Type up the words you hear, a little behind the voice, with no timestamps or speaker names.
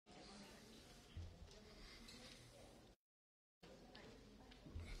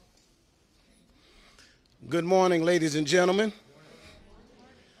Good morning, ladies and gentlemen.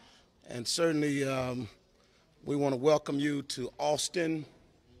 And certainly we want to welcome you to Austin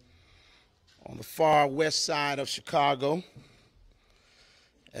on the far west side of Chicago.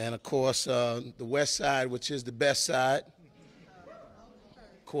 And of course, the west side, which is the best side.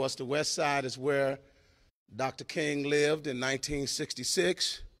 Of course, the west side is where Dr. King lived in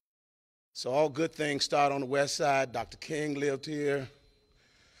 1966. So all good things start on the west side. Dr. King lived here.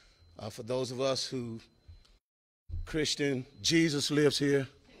 For those of us who Christian, Jesus lives here.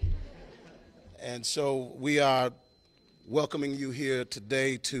 And so we are welcoming you here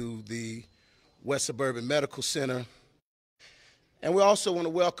today to the West Suburban Medical Center. And we also want to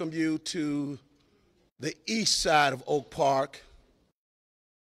welcome you to the east side of Oak Park,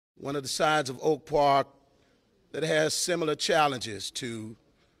 one of the sides of Oak Park that has similar challenges to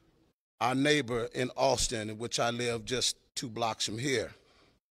our neighbor in Austin, in which I live just 2 blocks from here.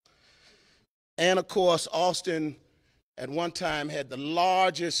 And of course, Austin at one time had the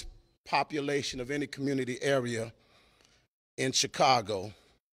largest population of any community area in Chicago.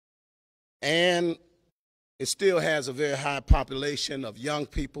 And it still has a very high population of young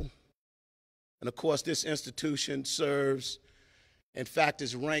people. And of course, this institution serves, in fact,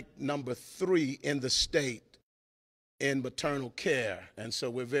 is ranked number 3 in the state in maternal care. And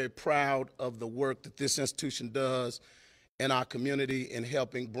so we're very proud of the work that this institution does in our community in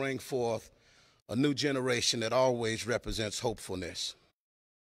helping bring forth a new generation that always represents hopefulness.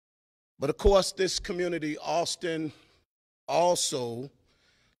 But of course, this community, Austin, also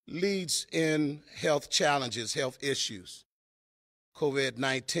leads in health challenges, health issues,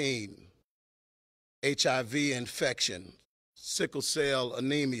 COVID-19, HIV infection, sickle cell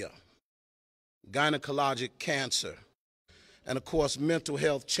anemia, gynecologic cancer, and of course, mental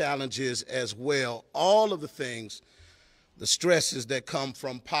health challenges as well. All of the things, the stresses that come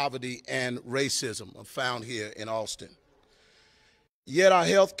from poverty and racism are found here in Austin. Yet our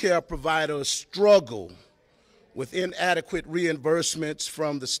healthcare providers struggle with inadequate reimbursements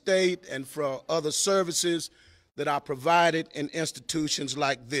from the state and for other services that are provided in institutions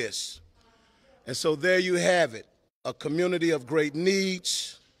like this. And so there you have it, a community of great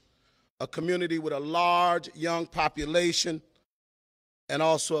needs, a community with a large young population, and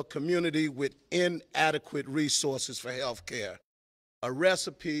also a community with inadequate resources for health care, a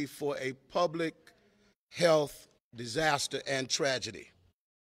recipe for a public health disaster and tragedy.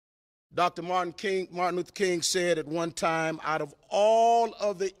 Dr. Martin Luther King said at one time, out of all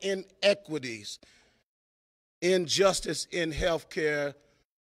of the inequities, injustice in health care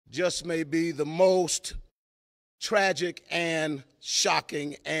just may be the most tragic and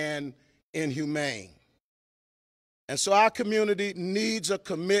shocking and inhumane. And so our community needs a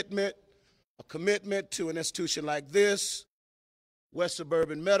commitment to an institution like this, West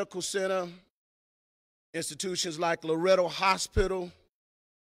Suburban Medical Center, institutions like Loretto Hospital,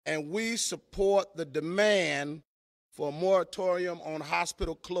 and we support the demand for a moratorium on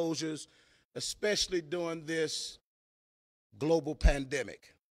hospital closures, especially during this global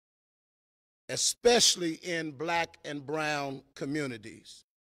pandemic, especially in Black and brown communities.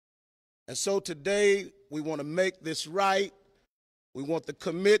 And so today, we want to make this right. We want the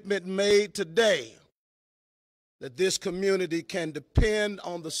commitment made today that this community can depend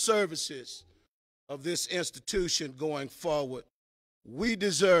on the services of this institution going forward. We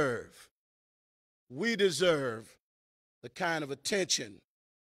deserve the kind of attention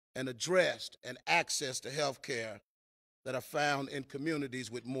and addressed and access to health care that are found in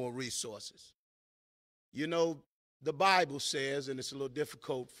communities with more resources. You know, the Bible says, and it's a little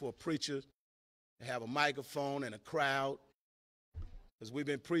difficult for a preacher to have a microphone and a crowd, because we've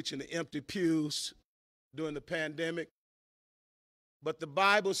been preaching to empty pews during the pandemic, but the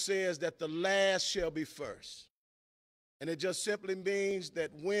Bible says that the last shall be first. And it just simply means that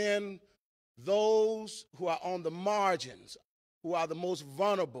when those who are on the margins, who are the most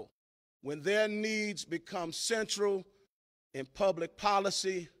vulnerable, when their needs become central in public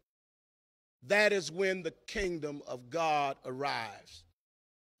policy, that is when the kingdom of God arrives.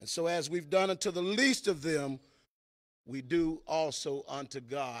 And so as we've done unto the least of them, we do also unto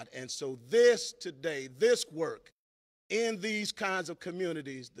God. And so this today, this work in these kinds of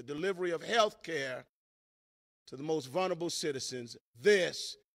communities, the delivery of health care to the most vulnerable citizens,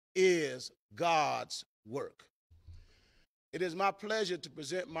 this is God's work. It is my pleasure to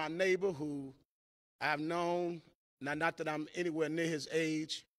present my neighbor who I've known, now not that I'm anywhere near his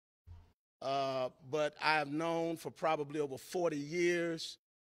age, but I have known for probably over 40 years,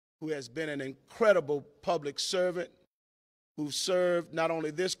 who has been an incredible public servant, who served not only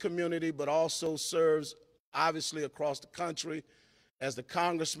this community, but also serves obviously across the country as the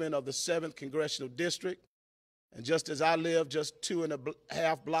congressman of the 7th Congressional District. And just as I live just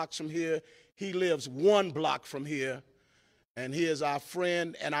 2.5 blocks from here, he lives 1 block from here. And he is our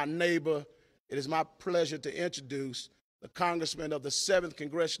friend and our neighbor. It is my pleasure to introduce the Congressman of the 7th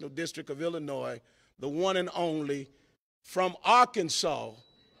Congressional District of Illinois, the one and only, from Arkansas,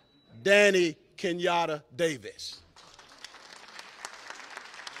 Danny Kenyatta Davis.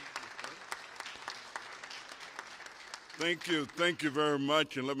 Thank you very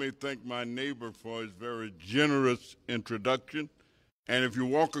much, and let me thank my neighbor for his very generous introduction. And if you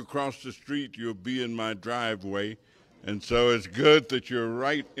walk across the street, you'll be in my driveway, and so it's good that you're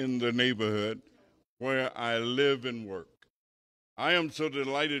right in the neighborhood where I live and work. I am so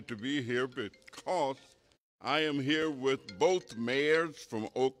delighted to be here because I am here with both mayors from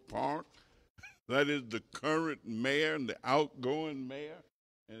Oak Park. That is the current mayor and the outgoing mayor,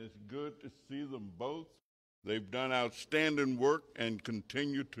 and it's good to see them both. They've done outstanding work and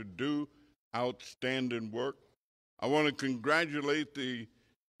continue to do outstanding work. I want to congratulate the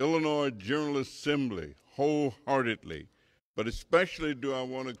Illinois General Assembly wholeheartedly, but especially do I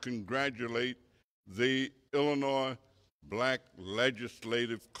want to congratulate the Illinois Black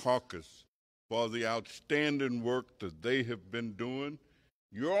Legislative Caucus for the outstanding work that they have been doing.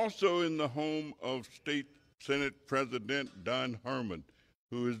 You're also in the home of State Senate President Don Herman,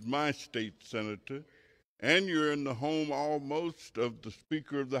 who is my state senator, and you're in the home almost of the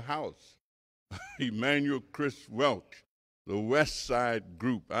Speaker of the House, Emanuel Chris Welch, the West Side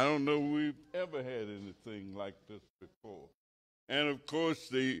Group. I don't know we've ever had anything like this before. And of course,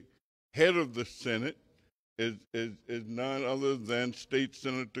 the head of the Senate is none other than State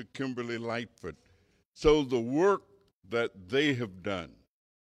Senator Kimberly Lightfoot. So the work that they have done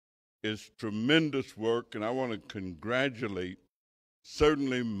is tremendous work, and I want to congratulate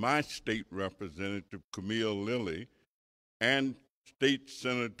certainly my state representative, Camille Lilly, and State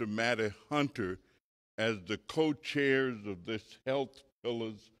Senator Matty Hunter as the co-chairs of this health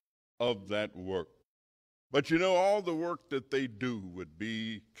pillars of that work. But you know, all the work that they do would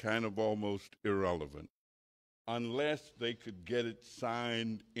be kind of almost irrelevant unless they could get it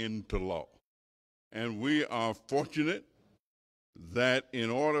signed into law. And we are fortunate that in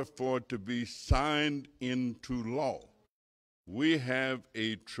order for it to be signed into law, we have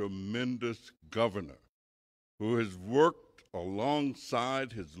a tremendous governor who has worked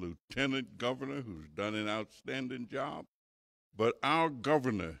alongside his lieutenant governor, who's done an outstanding job. But our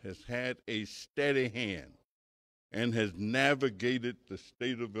governor has had a steady hand and has navigated the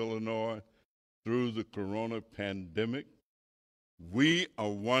state of Illinois through the corona pandemic. We are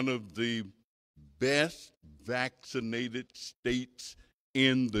one of the best vaccinated states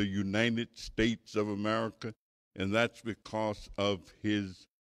in the United States of America, and that's because of his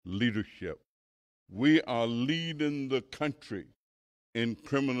leadership. We are leading the country in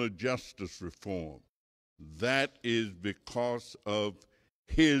criminal justice reform. That is because of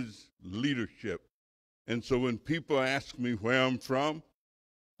his leadership. And so when people ask me where I'm from,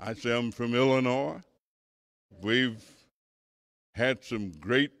 I say I'm from Illinois. We've had some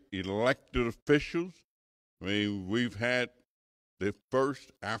great elected officials. I mean, we've had the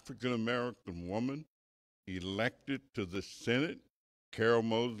first African-American woman elected to the Senate, Carol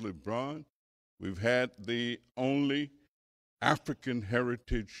Moseley Braun. We've had the only African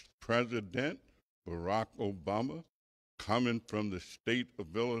heritage president, Barack Obama, coming from the state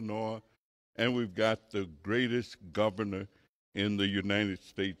of Illinois, and we've got the greatest governor in the United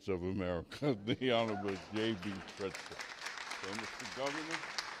States of America, the Honorable JB Pritzker. So, Mr. Governor,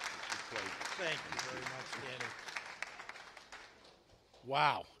 it's a pleasure. Thank you very much, Danny.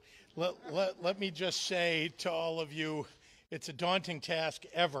 Wow. Let me just say to all of you, it's a daunting task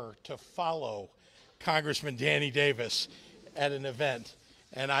ever to follow Congressman Danny Davis at an event.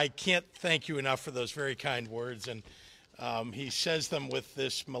 And I can't thank you enough for those very kind words. And he says them with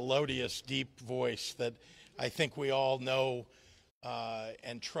this melodious, deep voice that I think we all know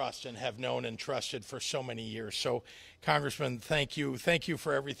and trust and have known and trusted for so many years. So, Congressman, thank you. Thank you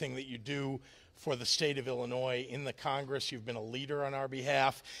for everything that you do for the state of Illinois in the Congress. You've been a leader on our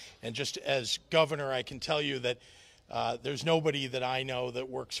behalf. And just as governor, I can tell you that there's nobody that I know that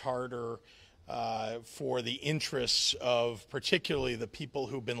works harder for the interests of particularly the people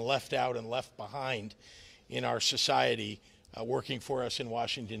who've been left out and left behind in our society working for us in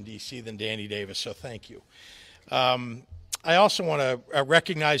Washington, D.C. than Danny Davis. So thank you. I also want to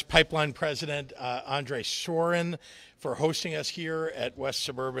recognize Pipeline President Andre Soren for hosting us here at West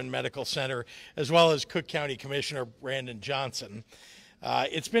Suburban Medical Center, as well as Cook County Commissioner Brandon Johnson.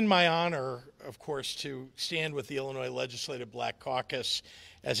 It's been my honor, of course, to stand with the Illinois Legislative Black Caucus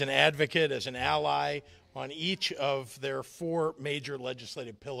as an advocate, as an ally on each of their 4 major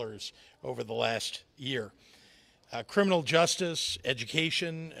legislative pillars over the last year. criminal justice,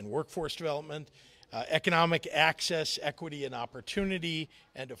 education and workforce development, economic access, equity and opportunity,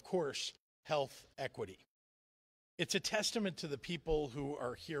 and of course, health equity. It's a testament to the people who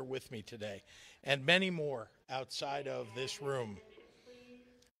are here with me today, and many more outside of this room.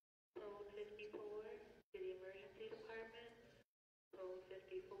 Code 54 to the emergency department. Code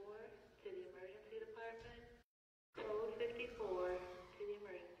 54 to the emergency department. Code 54 to the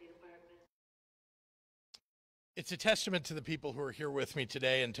emergency department. It's a testament to the people who are here with me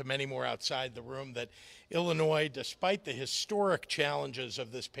today and to many more outside the room that Illinois, despite the historic challenges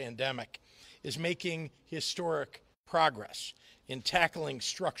of this pandemic, is making historic progress in tackling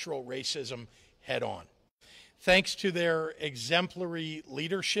structural racism head on. Thanks to their exemplary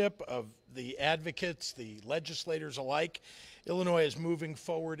leadership of the advocates, the legislators alike, Illinois is moving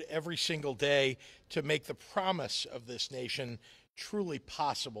forward every single day to make the promise of this nation truly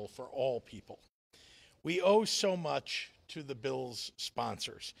possible for all people. We owe so much to the bill's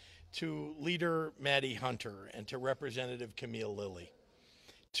sponsors, to Leader Maddie Hunter and to Representative Camille Lilly,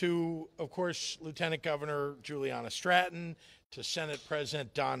 to, of course, Lieutenant Governor Juliana Stratton, to Senate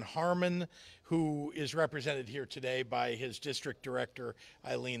President Don Harmon, who is represented here today by his district director,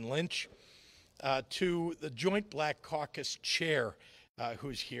 Eileen Lynch, to the Joint Black Caucus chair,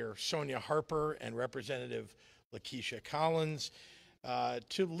 who's here, Sonia Harper, and Representative Lakeisha Collins,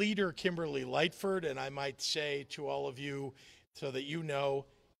 to Leader Kimberly Lightford, and I might say to all of you, so that you know,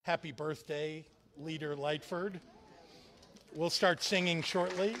 happy birthday, Leader Lightford. We'll start singing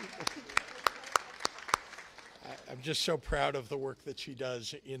shortly. I'm just so proud of the work that she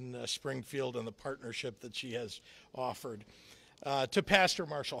does in Springfield and the partnership that she has offered. To Pastor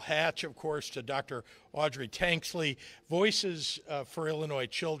Marshall Hatch, of course, to Dr. Audrey Tanksley, Voices for Illinois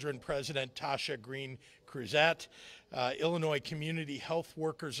Children President Tasha Green-Cruzette, Illinois Community Health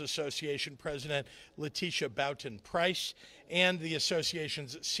Workers Association President Letitia Boughton-Price, and the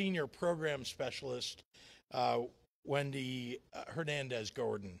association's Senior Program Specialist, Wendy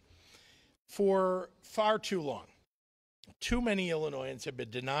Hernandez-Gordon. For far too long, too many Illinoisans have been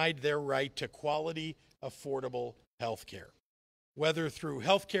denied their right to quality, affordable health care. Whether through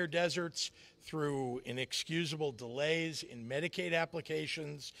healthcare deserts, through inexcusable delays in Medicaid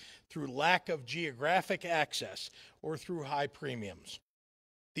applications, through lack of geographic access, or through high premiums.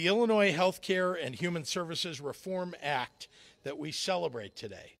 The Illinois Healthcare and Human Services Reform Act that we celebrate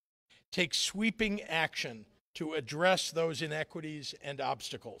today takes sweeping action to address those inequities and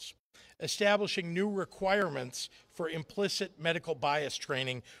obstacles, establishing new requirements for implicit medical bias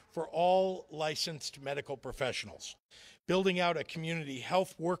training for all licensed medical professionals, building out a community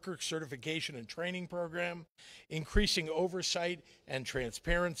health worker certification and training program, increasing oversight and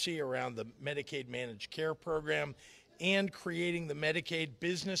transparency around the Medicaid managed care program, and creating the Medicaid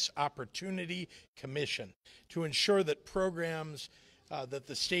Business Opportunity Commission to ensure that programs that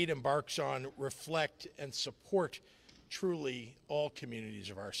the state embarks on reflect and support truly all communities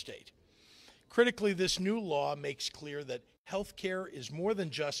of our state. Critically, this new law makes clear that health care is more than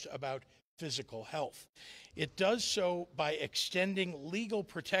just about physical health. It does so by extending legal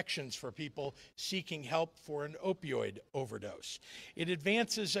protections for people seeking help for an opioid overdose. It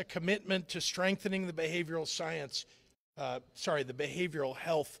advances a commitment to strengthening the behavioral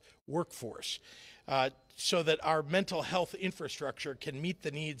health workforce so that our mental health infrastructure can meet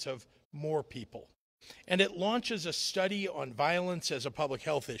the needs of more people. And it launches a study on violence as a public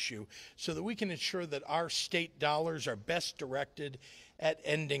health issue so that we can ensure that our state dollars are best directed at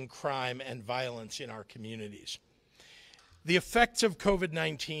ending crime and violence in our communities. The effects of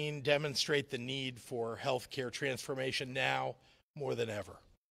COVID-19 demonstrate the need for healthcare transformation now more than ever.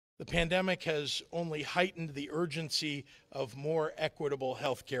 The pandemic has only heightened the urgency of more equitable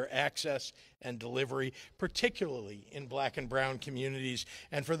healthcare access and delivery, particularly in Black and brown communities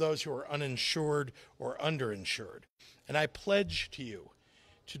and for those who are uninsured or underinsured. And I pledge to you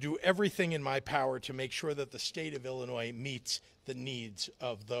to do everything in my power to make sure that the state of Illinois meets the needs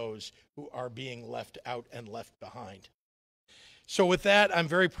of those who are being left out and left behind. So with that, I'm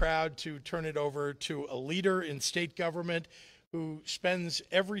very proud to turn it over to a leader in state government who spends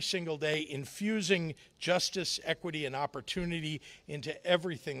every single day infusing justice, equity, and opportunity into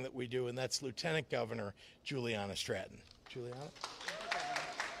everything that we do, and that's Lieutenant Governor Juliana Stratton. Juliana?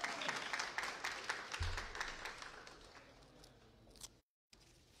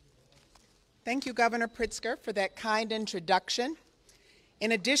 Thank you, Governor Pritzker, for that kind introduction.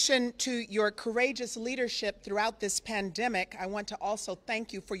 In addition to your courageous leadership throughout this pandemic, I want to also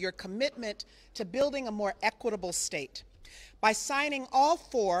thank you for your commitment to building a more equitable state. By signing all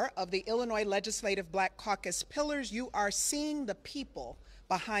 4 of the Illinois Legislative Black Caucus pillars, you are seeing the people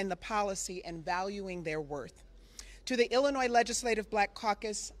behind the policy and valuing their worth. To the Illinois Legislative Black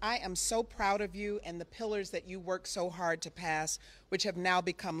Caucus, I am so proud of you and the pillars that you worked so hard to pass, which have now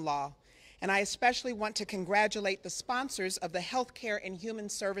become law. And I especially want to congratulate the sponsors of the Healthcare and Human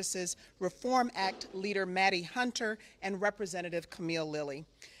Services Reform Act, Leader Maddie Hunter and Representative Camille Lilly.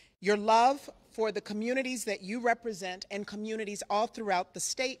 Your love for the communities that you represent and communities all throughout the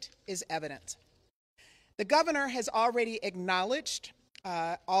state is evident. The governor has already acknowledged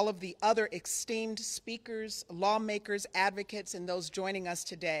all of the other esteemed speakers, lawmakers, advocates, and those joining us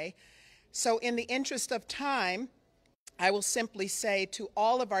today. So in the interest of time, I will simply say to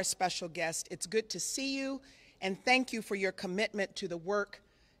all of our special guests, it's good to see you, and thank you for your commitment to the work,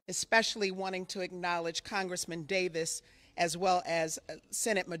 especially wanting to acknowledge Congressman Davis as well as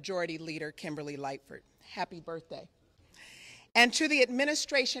Senate Majority Leader Kimberly Lightford. Happy birthday. And to the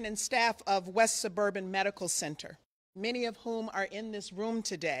administration and staff of West Suburban Medical Center, many of whom are in this room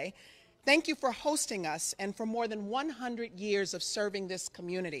today, thank you for hosting us and for more than 100 years of serving this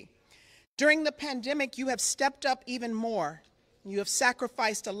community. During the pandemic, you have stepped up even more. You have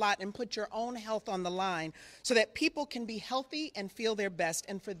sacrificed a lot and put your own health on the line so that people can be healthy and feel their best,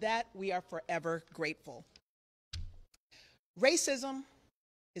 and for that, we are forever grateful. Racism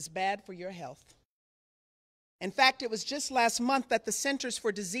is bad for your health. In fact, it was just last month that the Centers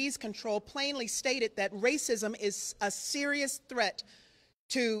for Disease Control plainly stated that racism is a serious threat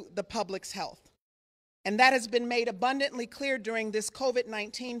to the public's health. And that has been made abundantly clear during this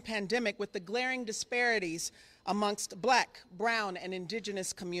COVID-19 pandemic with the glaring disparities amongst Black, brown, and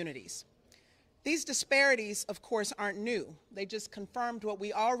indigenous communities. These disparities, of course, aren't new. They just confirmed what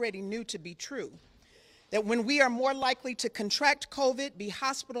we already knew to be true. That when we are more likely to contract COVID, be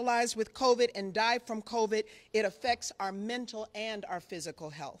hospitalized with COVID, and die from COVID, it affects our mental and our physical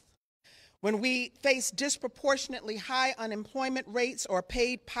health. When we face disproportionately high unemployment rates or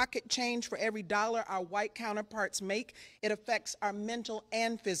paid pocket change for every dollar our white counterparts make, it affects our mental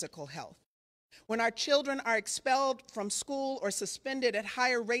and physical health. When our children are expelled from school or suspended at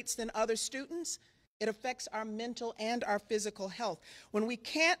higher rates than other students, it affects our mental and our physical health. When we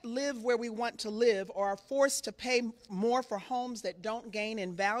can't live where we want to live or are forced to pay more for homes that don't gain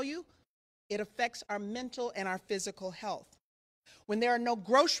in value, it affects our mental and our physical health. When there are no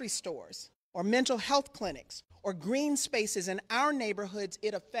grocery stores or mental health clinics or green spaces in our neighborhoods,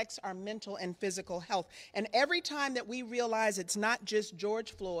 it affects our mental and physical health. And every time that we realize it's not just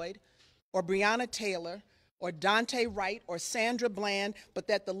George Floyd or Breonna Taylor or Dante Wright or Sandra Bland, but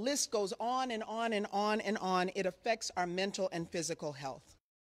that the list goes on and on and on and on, it affects our mental and physical health.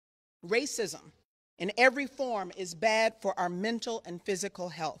 Racism in every form is bad for our mental and physical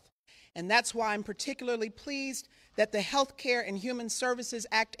health. And that's why I'm particularly pleased that the Healthcare and Human Services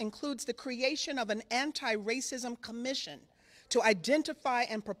Act includes the creation of an anti-racism commission to identify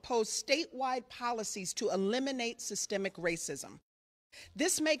and propose statewide policies to eliminate systemic racism.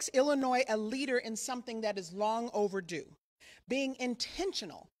 This makes Illinois a leader in something that is long overdue, being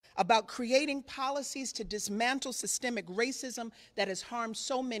intentional about creating policies to dismantle systemic racism that has harmed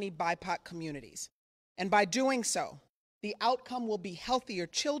so many BIPOC communities. And by doing so, the outcome will be healthier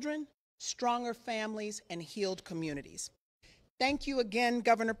children, stronger families, and healed communities. Thank you again,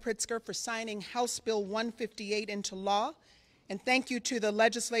 Governor Pritzker, for signing House Bill 158 into law, and thank you to the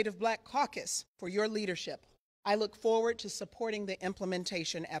Legislative Black Caucus for your leadership. I look forward to supporting the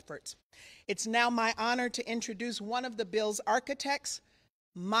implementation efforts. It's now my honor to introduce one of the bill's architects,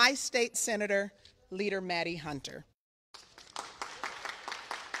 my state senator, Leader Maddie Hunter.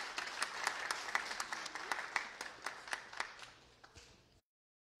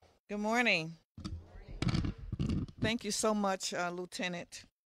 Good morning. Thank you so much, Lieutenant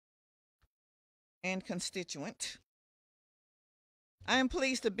and constituent. I am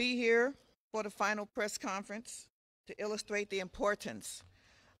pleased to be here for the final press conference to illustrate the importance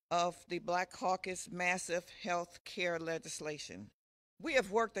of the Black Caucus massive health care legislation. We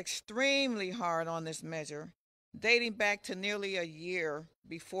have worked extremely hard on this measure, dating back to nearly a year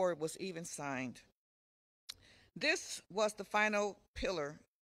before it was even signed. This was the final pillar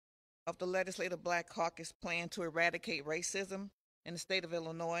of the Legislative Black Caucus plan to eradicate racism in the state of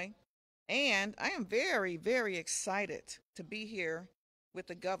Illinois. And I am very, very excited to be here with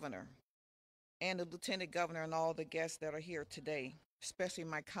the governor and the lieutenant governor and all the guests that are here today, especially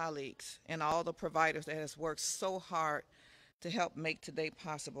my colleagues and all the providers that has worked so hard to help make today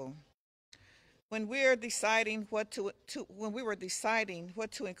possible. When we were deciding what to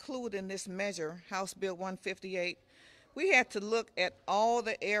include in this measure, House Bill 158, we had to look at all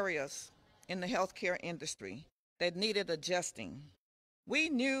the areas in the healthcare industry that needed adjusting. We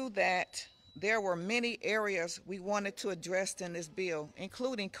knew that there were many areas we wanted to address in this bill,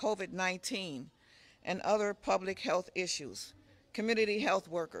 including COVID-19, and other public health issues, community health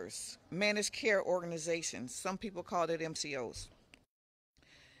workers, managed care organizations, some people call it MCOs,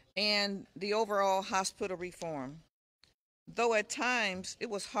 and the overall hospital reform. Though at times it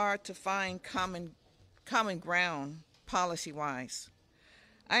was hard to find common ground policy-wise.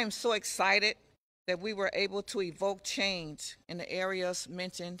 I am so excited that we were able to evoke change in the areas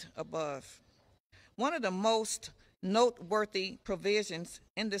mentioned above. One of the most noteworthy provisions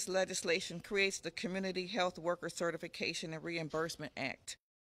in this legislation creates the Community Health Worker Certification and Reimbursement Act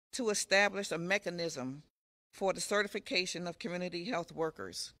to establish a mechanism for the certification of community health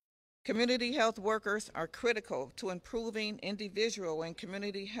workers. Community health workers are critical to improving individual and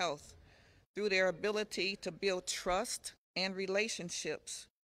community health through their ability to build trust and relationships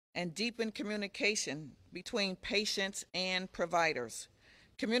and deepen communication between patients and providers.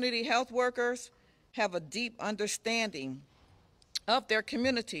 Community health workers have a deep understanding of their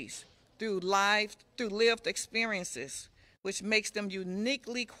communities through lived experiences, which makes them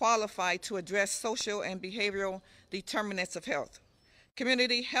uniquely qualified to address social and behavioral determinants of health.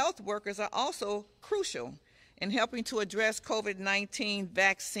 Community health workers are also crucial in helping to address COVID-19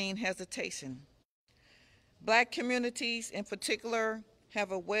 vaccine hesitation. Black communities in particular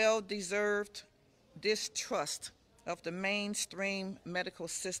have a well-deserved distrust of the mainstream medical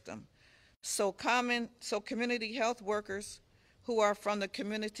system. So community health workers who are from the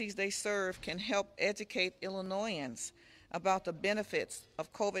communities they serve can help educate Illinoisans about the benefits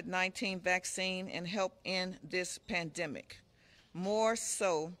of COVID-19 vaccine and help end this pandemic. More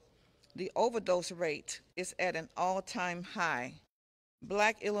so, the overdose rate is at an all-time high.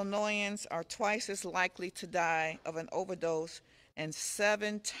 Black Illinoisans are twice as likely to die of an overdose and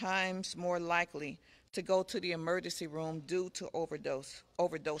 7 times more likely to go to the emergency room due to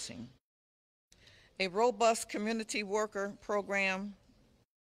overdosing. A robust community health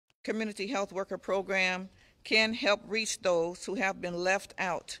worker program can help reach those who have been left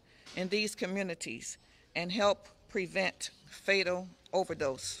out in these communities and help prevent fatal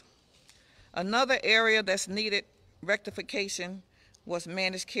overdose. Another area that's needed rectification was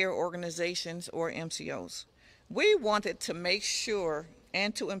managed care organizations, or MCOs. We wanted to make sure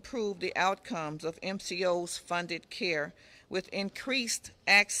and to improve the outcomes of MCOs funded care with increased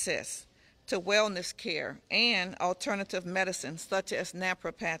access to wellness care and alternative medicine such as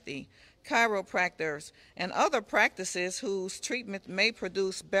naturopathy, chiropractors, and other practices whose treatment may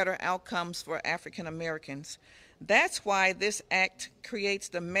produce better outcomes for African Americans. That's why this act creates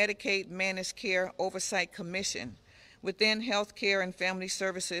the Medicaid Managed Care Oversight Commission within Healthcare and Family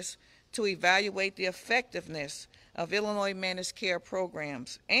Services to evaluate the effectiveness of Illinois managed care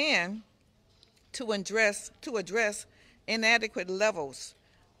programs and to address inadequate levels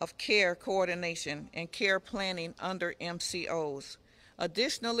of care coordination and care planning under MCOs.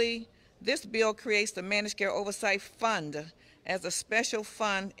 Additionally, this bill creates the Managed Care Oversight Fund as a special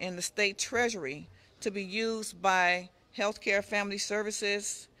fund in the state treasury to be used by Healthcare Family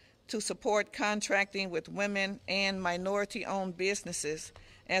Services to support contracting with women and minority-owned businesses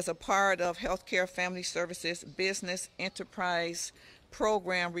as a part of Healthcare Family Services Business Enterprise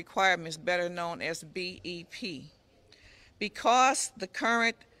Program requirements, better known as BEP. Because the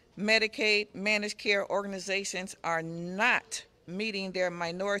current Medicaid managed care organizations are not meeting their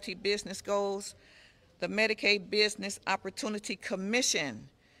minority business goals, the Medicaid Business Opportunity Commission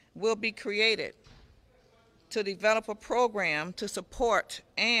will be created to develop a program to support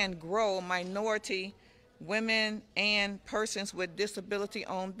and grow minority women and persons with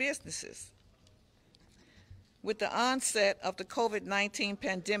disability-owned businesses. With the onset of the COVID-19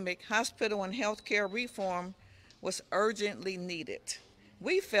 pandemic, hospital and healthcare reform was urgently needed.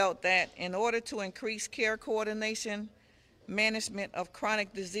 We felt that in order to increase care coordination, management of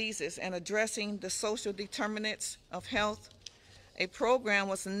chronic diseases, and addressing the social determinants of health, a program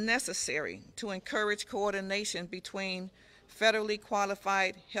was necessary to encourage coordination between federally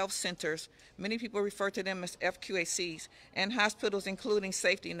qualified health centers, many people refer to them as FQHCs, and hospitals, including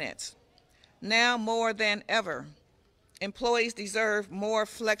safety nets. Now more than ever, employees deserve more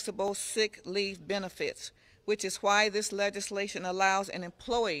flexible sick leave benefits, which is why this legislation allows an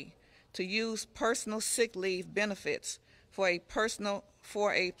employee to use personal sick leave benefits for a personal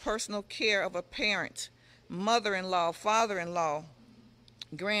care of a parent, mother-in-law, father-in-law,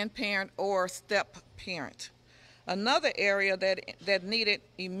 grandparent, or step-parent. Another area that needed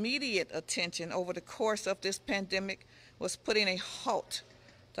immediate attention over the course of this pandemic was putting a halt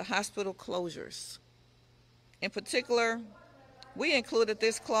to hospital closures. In particular, we included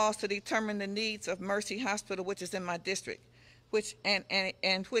this clause to determine the needs of Mercy Hospital, which is in my district, which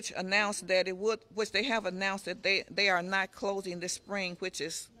announced that they have announced that they are not closing this spring, which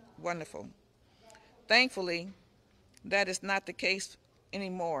is wonderful. Thankfully, that is not the case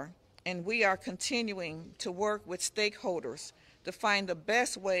anymore, and we are continuing to work with stakeholders to find the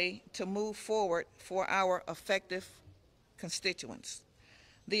best way to move forward for our affected constituents.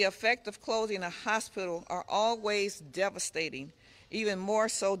 The effect of closing a hospital are always devastating, even more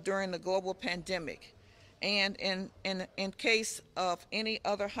so during the global pandemic. And in case of any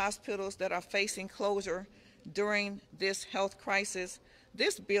other hospitals that are facing closure during this health crisis,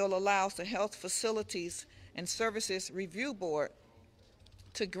 this bill allows the Health Facilities and Services Review Board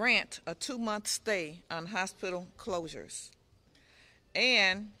to grant a 2-month stay on hospital closures.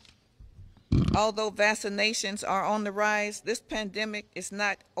 And although vaccinations are on the rise, this pandemic is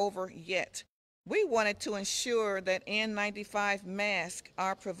not over yet. We wanted to ensure that N95 masks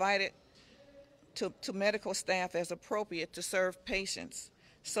are provided to medical staff as appropriate to serve patients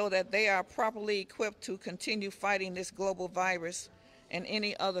so that they are properly equipped to continue fighting this global virus and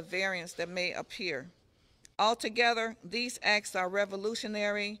any other variants that may appear. Altogether, these acts are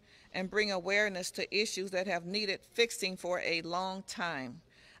revolutionary and bring awareness to issues that have needed fixing for a long time.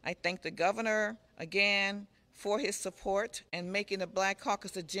 I thank the governor again for his support and making the Black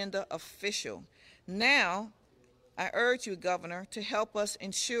Caucus agenda official. Now, I urge you, Governor, to help us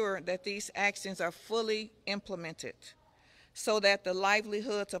ensure that these actions are fully implemented so that the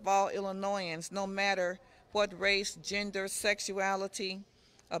livelihoods of all Illinoisans, no matter what race, gender, sexuality,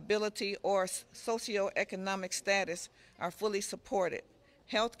 ability, or socioeconomic status, are fully supported.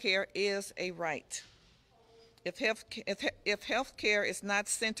 Healthcare is a right. If healthcare is not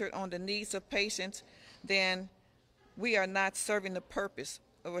centered on the needs of patients, then we are not serving the purpose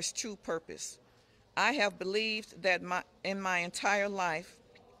or its true purpose. I have believed that in my entire life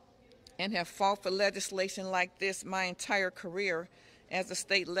and have fought for legislation like this my entire career as a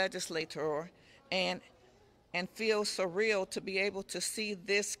state legislator, and feel surreal to be able to see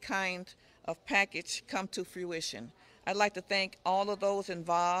this kind of package come to fruition. I'd like to thank all of those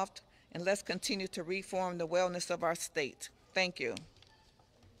involved, and let's continue to reform the wellness of our state. Thank you.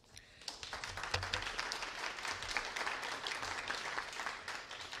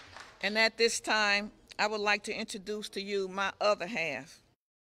 And at this time, I would like to introduce to you my other half,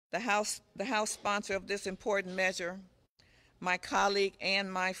 the House sponsor of this important measure, my colleague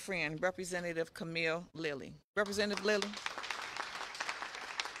and my friend, Representative Camille Lilly. Representative Lilly.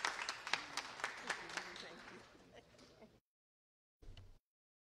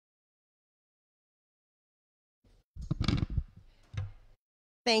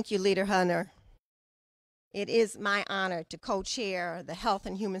 Thank you, Leader Hunter. It is my honor to co-chair the Health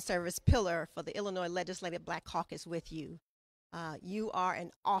and Human Service pillar for the Illinois Legislative Black Caucus with you. You are an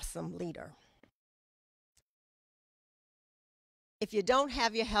awesome leader. If you don't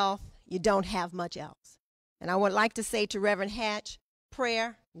have your health, you don't have much else. And I would like to say to Reverend Hatch,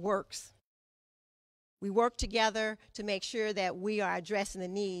 prayer works. We work together to make sure that we are addressing the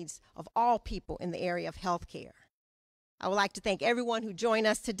needs of all people in the area of health care. I would like to thank everyone who joined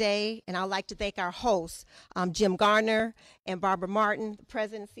us today, and I would like to thank our hosts, Jim Gardner and Barbara Martin, the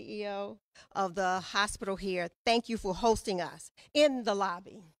President and CEO of the hospital here. Thank you for hosting us in the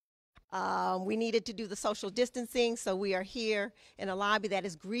lobby. We needed to do the social distancing, so we are here in a lobby that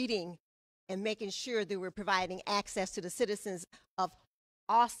is greeting and making sure that we're providing access to the citizens of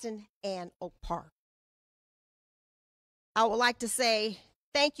Austin and Oak Park. I would like to say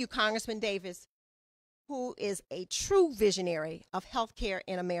thank you, Congressman Davis, who is a true visionary of healthcare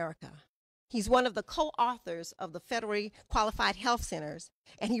in America. He's one of the co-authors of the Federally Qualified Health Centers,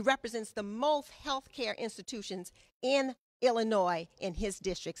 and he represents the most healthcare institutions in Illinois in his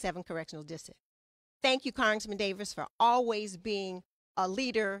district, 7th Correctional District. Thank you, Congressman Davis, for always being a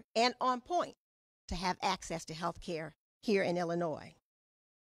leader and on point to have access to healthcare here in Illinois.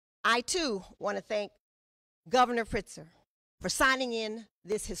 I, too, want to thank Governor Pritzker for signing in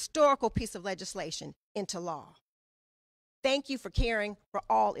this historical piece of legislation into law. Thank you for caring for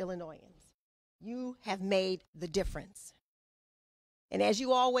all Illinoisans. You have made the difference. And as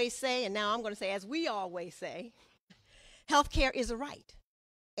you always say, and now I'm going to say, as we always say, healthcare is a right.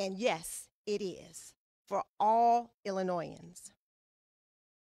 And yes, it is for all Illinoisans.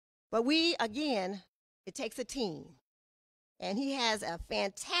 But we, again, it takes a team. And he has a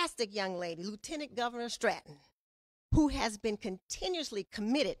fantastic young lady, Lieutenant Governor Stratton, who has been continuously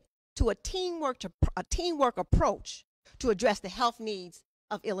committed to a teamwork approach to address the health needs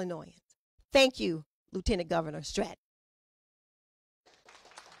of Illinoisans. Thank you, Lieutenant Governor Stratton.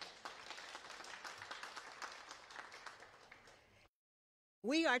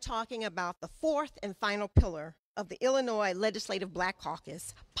 We are talking about the fourth and final pillar of the Illinois Legislative Black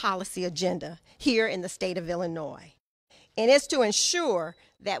Caucus policy agenda here in the state of Illinois. And it's to ensure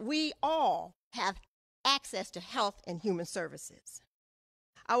that we all have access to health and human services.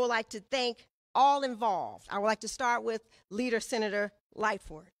 I would like to thank all involved. I would like to start with Leader Senator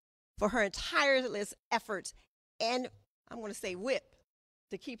Lightford for her tireless efforts and, I'm going to say, whip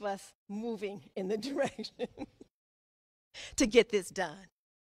to keep us moving in the direction to get this done.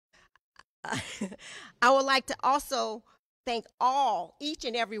 I would like to also thank each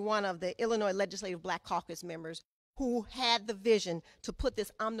and every one of the Illinois Legislative Black Caucus members who had the vision to put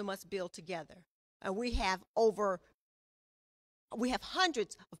this omnibus bill together. We have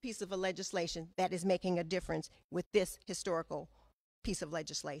hundreds of pieces of legislation that is making a difference with this historical piece of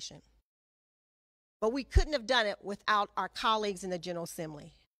legislation. But we couldn't have done it without our colleagues in the General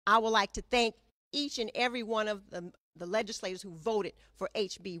Assembly. I would like to thank each and every one of the legislators who voted for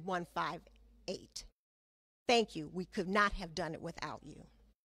HB 158. Thank you. We could not have done it without you.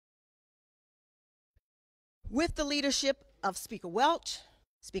 With the leadership of Speaker Welch,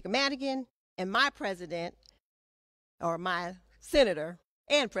 Speaker Madigan, and my president, or my senator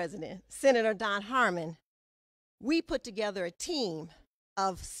and president, Senator Don Harmon, we put together a team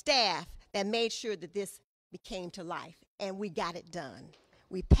of staff that made sure that this became to life, and we got it done.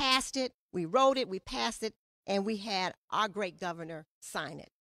 We passed it, we wrote it, we passed it, and we had our great governor sign it.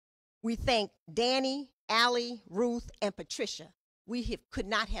 We thank Danny, Allie, Ruth, and Patricia. We could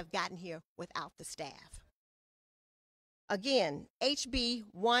not have gotten here without the staff. Again, HB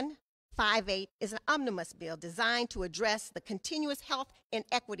 158 is an omnibus bill designed to address the continuous health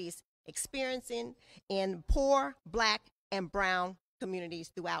inequities experiencing in poor, Black, and brown communities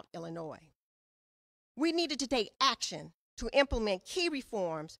throughout Illinois. We needed to take action to implement key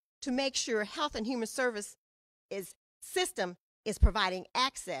reforms to make sure health and human service system is providing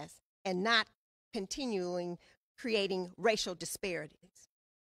access and not continuing creating racial disparities.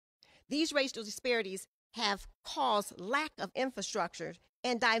 These racial disparities have caused lack of infrastructure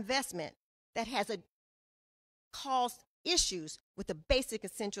and divestment that has caused issues with the basic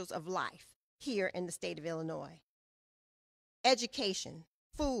essentials of life here in the state of Illinois. Education,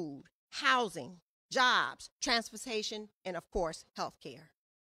 food, housing, jobs, transportation, and of course, health care.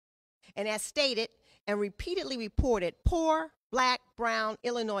 And as stated and repeatedly reported, poor, Black, brown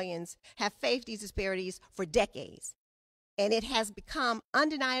Illinoisans have faced these disparities for decades, and it has become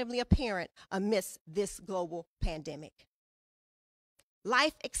undeniably apparent amidst this global pandemic.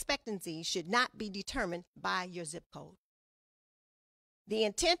 Life expectancy should not be determined by your zip code. The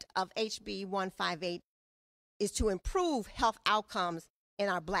intent of HB 158 is to improve health outcomes in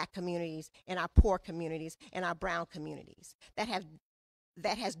our Black communities, in our poor communities, and our brown communities that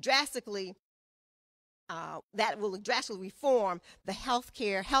will drastically reform the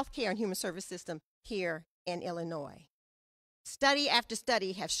healthcare and human service system here in Illinois. Study after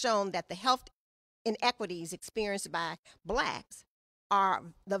study have shown that the health inequities experienced by Blacks are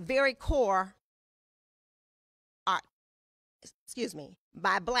the very core,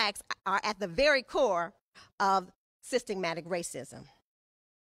 by Blacks are at the very core of systematic racism.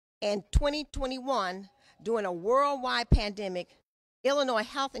 In 2021, during a worldwide pandemic, Illinois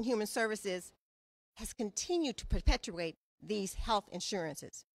Health and Human Services has continued to perpetuate these health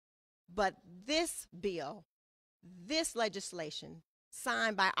insurances. But this bill, this legislation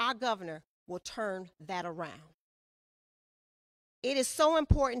signed by our governor will turn that around. It is so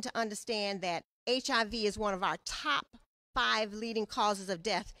important to understand that HIV is one of our top 5 leading causes of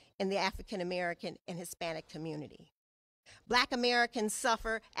death in the African American and Hispanic community. Black Americans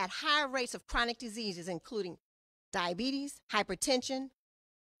suffer at higher rates of chronic diseases, including diabetes, hypertension,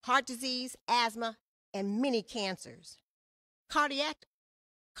 heart disease, asthma, and many cancers.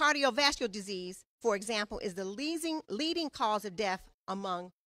 Cardiovascular disease, for example, is the leading cause of death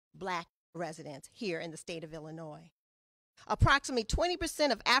among Black residents here in the state of Illinois. Approximately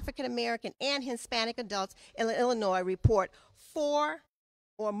 20% of African American and Hispanic adults in Illinois report 4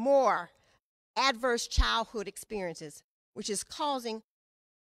 or more adverse childhood experiences, which is causing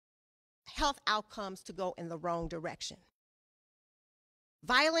health outcomes to go in the wrong direction.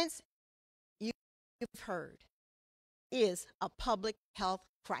 Violence, you've heard, is a public health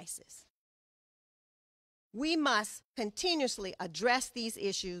crisis. We must continuously address these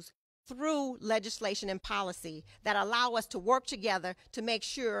issues through legislation and policy that allow us to work together to make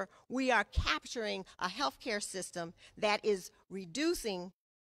sure we are capturing a healthcare system that is reducing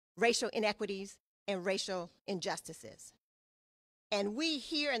racial inequities and racial injustices. And we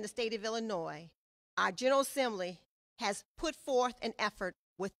here in the state of Illinois, our General Assembly has put forth an effort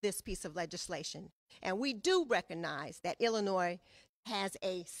with this piece of legislation. And we do recognize that Illinois has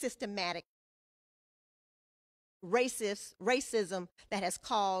a systematic racism that has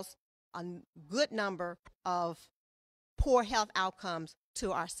caused a good number of poor health outcomes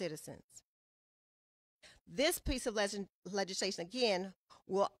to our citizens. This piece of legislation, again,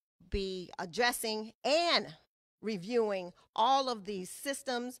 will be addressing and reviewing all of these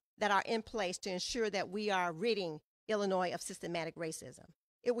systems that are in place to ensure that we are ridding Illinois of systematic racism.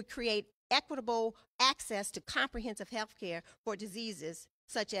 It would create equitable access to comprehensive health care for diseases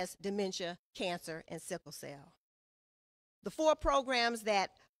such as dementia, cancer, and sickle cell. The 4 programs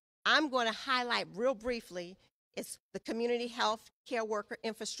that I'm going to highlight real briefly is the community health care worker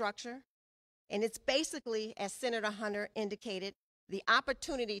infrastructure, and it's basically, as Senator Hunter indicated, the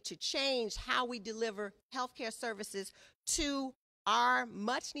opportunity to change how we deliver healthcare services to our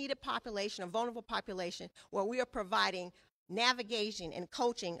much-needed population, a vulnerable population, where we are providing navigation and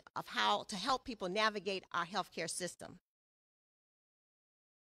coaching of how to help people navigate our healthcare system.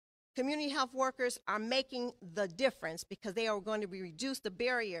 Community health workers are making the difference because they are going to reduce the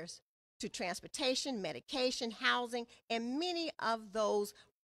barriers to transportation, medication, housing, and many of those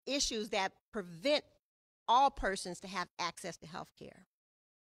issues that prevent all persons to have access to health care.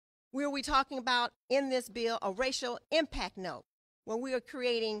 Where are we talking about in this bill? A racial impact note, where we are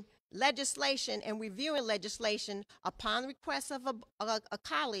creating legislation and reviewing legislation upon request of a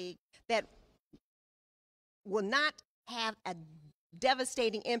colleague that will not have a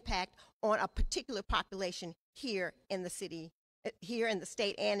devastating impact on a particular population here in the city, here in the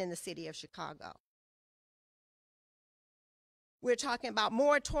state and in the city of Chicago. We're talking about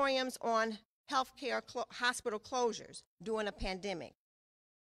moratoriums on healthcare hospital closures during a pandemic.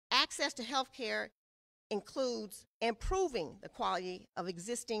 Access to healthcare includes improving the quality of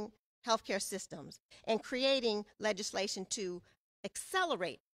existing healthcare systems and creating legislation to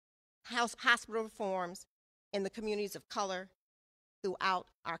accelerate hospital reforms in the communities of color throughout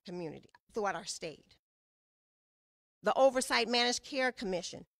our community, throughout our state. The Oversight Managed Care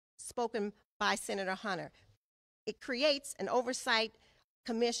Commission, spoken by Senator Hunter. It creates an oversight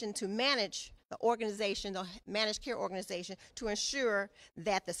commission to manage the organization, the managed care organization, to ensure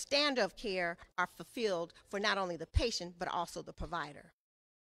that the standard of care are fulfilled for not only the patient, but also the provider.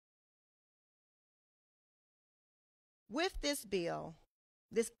 With this bill,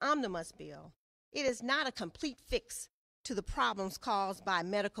 this omnibus bill, it is not a complete fix to the problems caused by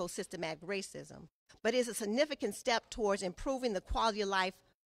medical systematic racism, but is a significant step towards improving the quality of life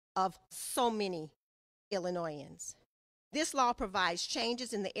of so many Illinoisans. This law provides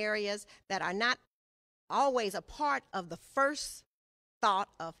changes in the areas that are not always a part of the first thought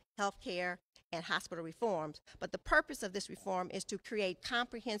of healthcare and hospital reforms, but the purpose of this reform is to create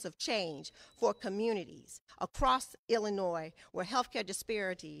comprehensive change for communities across Illinois where healthcare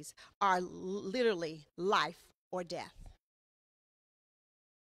disparities are literally life or death.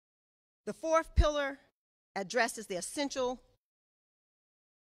 The 4th pillar addresses the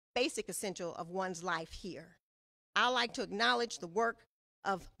basic essential of one's life here. I like to acknowledge the work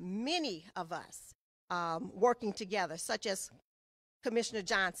of many of us working together, such as Commissioner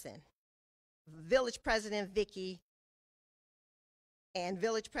Johnson, Village President Vicky, and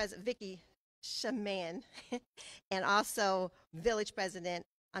Village President Vicky Shaman, and also Village President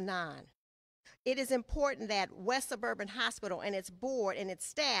Anand. It is important that West Suburban Hospital and its board and its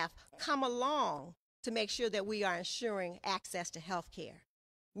staff come along to make sure that we are ensuring access to health care.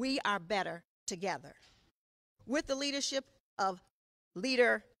 We are better together. With the leadership of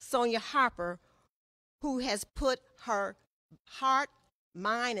Leader Sonia Harper, who has put her heart,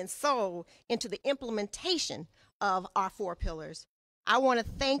 mind, and soul into the implementation of our 4 pillars, I want to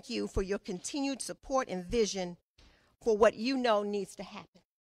thank you for your continued support and vision for what you know needs to happen.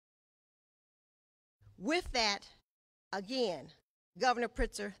 With that, again, Governor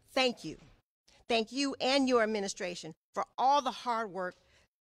Pritzker, thank you. Thank you and your administration for all the hard work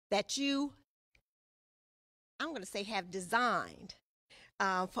that you, I'm going to say, have designed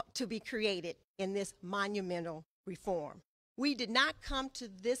to be created in this monumental reform. We did not come to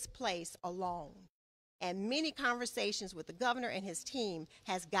this place alone, and many conversations with the governor and his team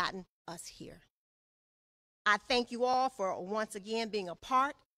has gotten us here. I thank you all for once again being a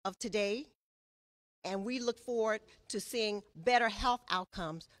part of today, and we look forward to seeing better health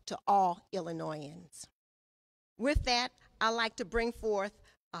outcomes to all Illinoisans. With that, I'd like to bring forth,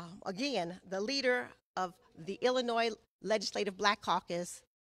 again, the leader of the Illinois Legislative Black Caucus,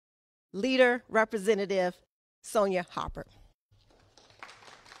 Leader Representative Sonia Harper.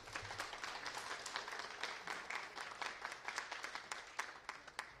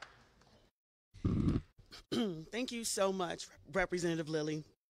 Thank you so much, Representative Lilly.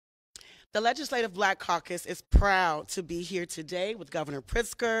 The Legislative Black Caucus is proud to be here today with Governor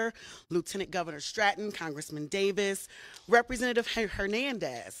Pritzker, Lieutenant Governor Stratton, Congressman Davis, Representative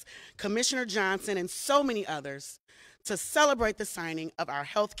Hernandez, Commissioner Johnson, and so many others to celebrate the signing of our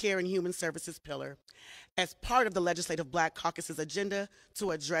Healthcare and Human Services pillar as part of the Legislative Black Caucus's agenda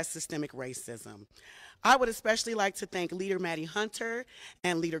to address systemic racism. I would especially like to thank Leader Maddie Hunter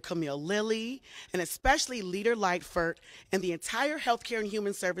and Leader Camille Lilly, and especially Leader Lightfoot and the entire Healthcare and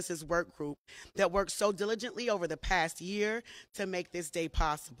Human Services work group that worked so diligently over the past year to make this day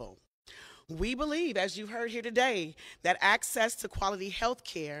possible. We believe, as you've heard here today, that access to quality health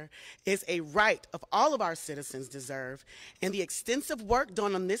care is a right of all of our citizens deserve, and the extensive work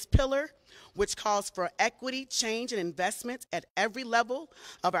done on this pillar, which calls for equity, change, and investment at every level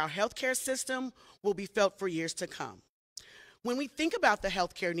of our healthcare system, will be felt for years to come. When we think about the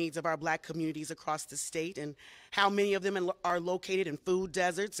healthcare needs of our Black communities across the state and how many of them are located in food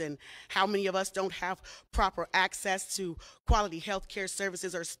deserts and how many of us don't have proper access to quality healthcare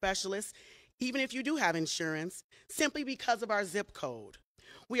services or specialists, even if you do have insurance, simply because of our zip code.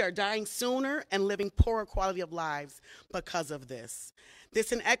 We are dying sooner and living poorer quality of lives because of this.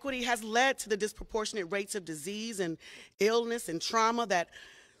 This inequity has led to the disproportionate rates of disease and illness and trauma that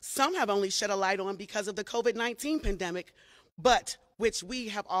some have only shed a light on because of the COVID-19 pandemic, but which we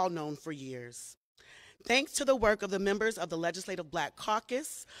have all known for years. Thanks to the work of the members of the Legislative Black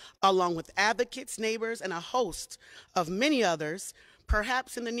Caucus, along with advocates, neighbors, and a host of many others,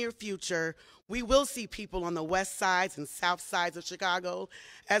 perhaps in the near future, we will see people on the west sides and south sides of Chicago,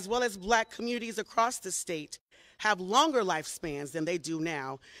 as well as Black communities across the state, have longer lifespans than they do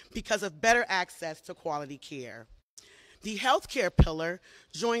now because of better access to quality care. The healthcare pillar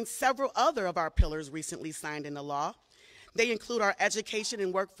joins several other of our pillars recently signed into law. They include our education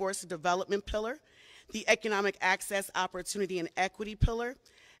and workforce development pillar, the economic access, opportunity, and equity pillar,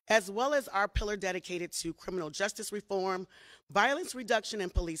 as well as our pillar dedicated to criminal justice reform, violence reduction,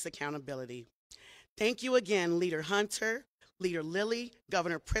 and police accountability. Thank you again, Leader Hunter, Leader Lilly,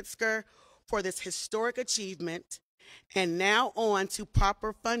 Governor Pritzker, for this historic achievement, and now on to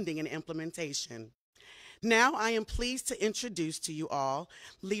proper funding and implementation. Now I am pleased to introduce to you all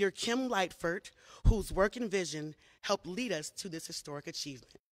Leader Kim Lightfoot, whose work and vision helped lead us to this historic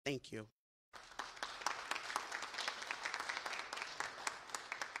achievement. Thank you.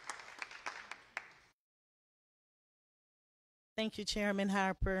 Thank you, Chairman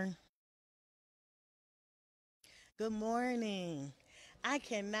Harper. Good morning. I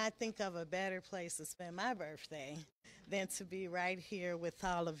cannot think of a better place to spend my birthday than to be right here with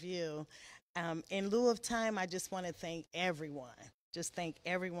all of you. In lieu of time, I just want to thank everyone. Just thank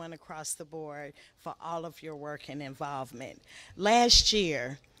everyone across the board for all of your work and involvement. Last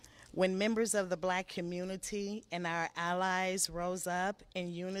year, when members of the Black community and our allies rose up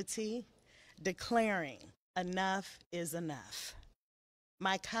in unity, declaring enough is enough,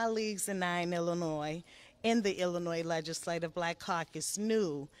 my colleagues and I in Illinois, in the Illinois Legislative Black Caucus,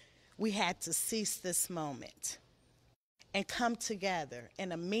 knew we had to seize this moment and come together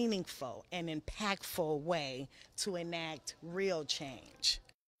in a meaningful and impactful way to enact real change.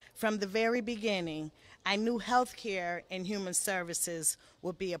 From the very beginning, I knew healthcare and human services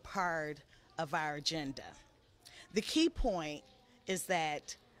would be a part of our agenda. The key point is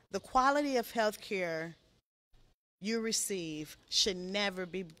that the quality of healthcare you receive should never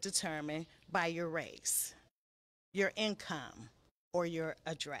be determined by your race, your income, or your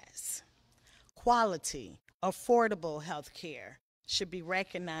address. Quality, affordable health care should be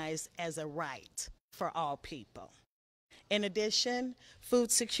recognized as a right for all people. In addition, food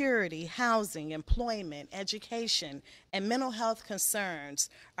security, housing, employment, education, and mental health concerns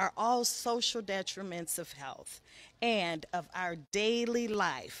are all social detriments of health and of our daily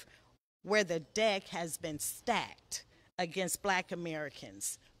life, where the deck has been stacked against Black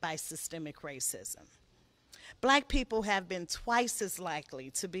Americans by systemic racism. Black people have been twice as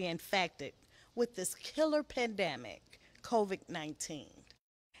likely to be infected with this killer pandemic, COVID-19.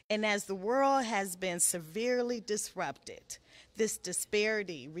 And as the world has been severely disrupted, this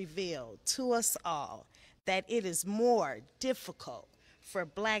disparity revealed to us all that it is more difficult for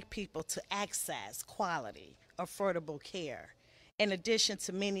Black people to access quality, affordable care, in addition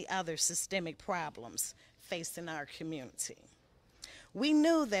to many other systemic problems facing our community. We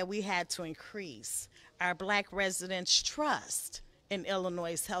knew that we had to increase our Black residents' trust in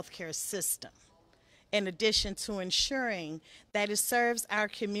Illinois' healthcare system, in addition to ensuring that it serves our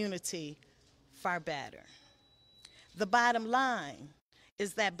community far better. The bottom line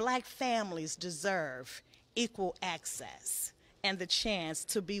is that Black families deserve equal access and the chance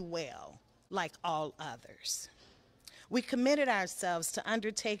to be well like all others. We committed ourselves to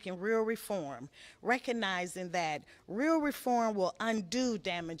undertaking real reform, recognizing that real reform will undo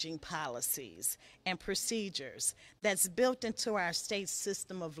damaging policies and procedures that's built into our state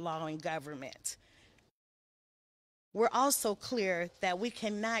system of law and government. We're also clear that we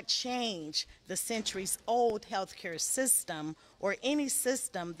cannot change the centuries-old healthcare system or any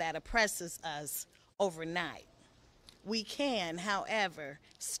system that oppresses us overnight. We can, however,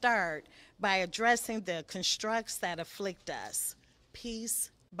 start by addressing the constructs that afflict us,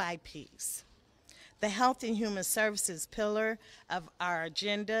 piece by piece. The Health and Human Services pillar of our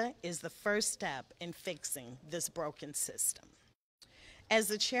agenda is the first step in fixing this broken system. As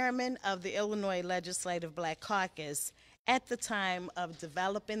the chairman of the Illinois Legislative Black Caucus, at the time of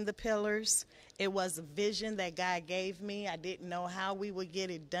developing the pillars, it was a vision that God gave me. I didn't know how we would get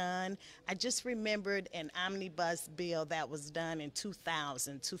it done. I just remembered an omnibus bill that was done in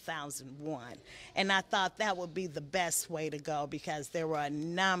 2000, 2001. And I thought that would be the best way to go because there were a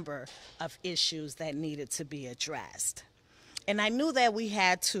number of issues that needed to be addressed. And I knew that we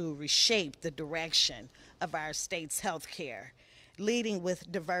had to reshape the direction of our state's health care, leading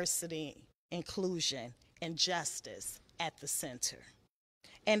with diversity, inclusion, and justice at the center.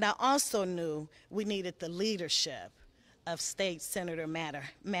 And I also knew we needed the leadership of State Senator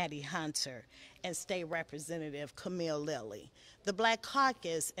Maddie Hunter and State Representative Camille Lilly. The Black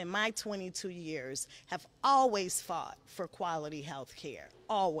Caucus, in my 22 years, have always fought for quality health care,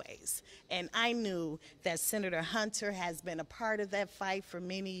 always. And I knew that Senator Hunter has been a part of that fight for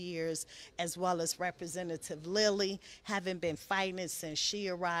many years, as well as Representative Lilly, having been fighting it since she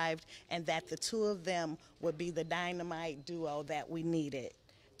arrived, and that the two of them would be the dynamite duo that we needed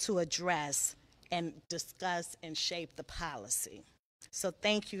to address and discuss and shape the policy. So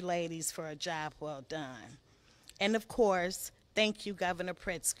thank you, ladies, for a job well done. And of course, thank you, Governor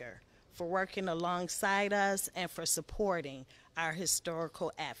Pritzker, for working alongside us and for supporting our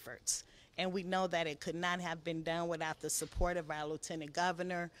historical efforts. And we know that it could not have been done without the support of our Lieutenant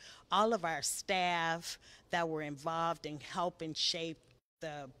Governor, all of our staff that were involved in helping shape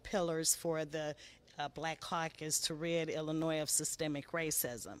the pillars for the Black Caucus to rid Illinois of systemic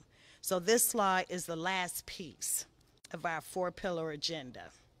racism. So this law is the last piece of our four-pillar agenda.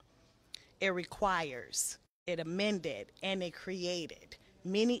 It requires, it amended, and it created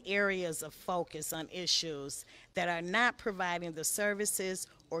many areas of focus on issues that are not providing the services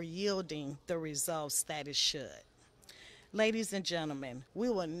or yielding the results that it should. Ladies and gentlemen, we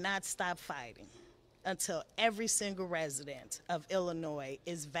will not stop fighting until every single resident of Illinois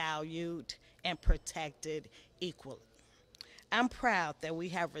is valued and protected equally. I'm proud that we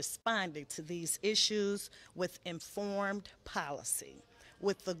have responded to these issues with informed policy,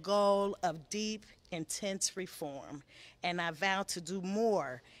 with the goal of deep, intense reform, and I vow to do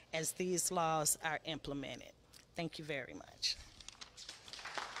more as these laws are implemented. Thank you very much.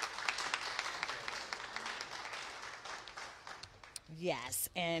 Yes,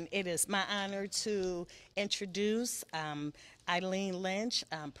 and it is my honor to introduce Eileen Lynch,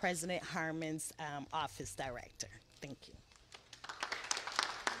 President Harmon's Office Director. Thank you.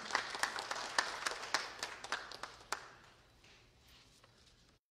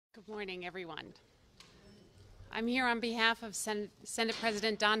 Good morning, everyone. I'm here on behalf of Senate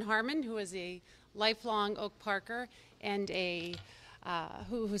President Don Harmon, who is a lifelong Oak Parker and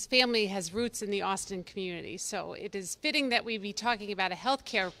whose family has roots in the Austin community. So it is fitting that we be talking about a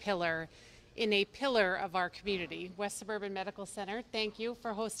healthcare pillar in a pillar of our community, West Suburban Medical Center. Thank you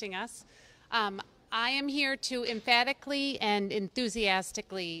for hosting us. I am here to emphatically and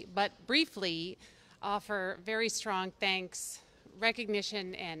enthusiastically, but briefly, offer very strong thanks,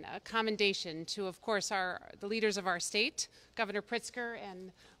 recognition, and a commendation to, of course, the leaders of our state, Governor Pritzker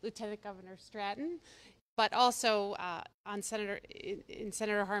and Lieutenant Governor Stratton, but also in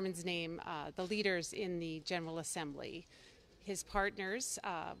Senator Harmon's name, the leaders in the General Assembly. His partners,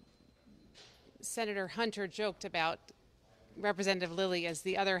 Senator Hunter joked about Representative Lilly as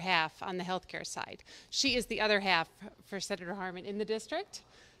the other half on the healthcare side. She is the other half for Senator Harmon in the district,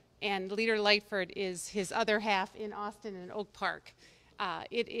 and Leader Lightford is his other half in Austin and Oak Park.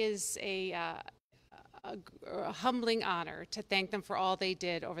 It is a humbling honor to thank them for all they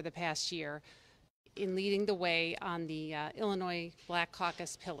did over the past year in leading the way on the Illinois Black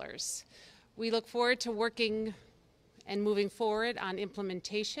Caucus pillars. We look forward to working and moving forward on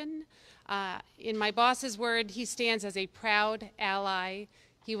implementation. In my boss's word, he stands as a proud ally.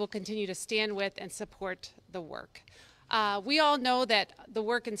 He will continue to stand with and support the work. We all know that the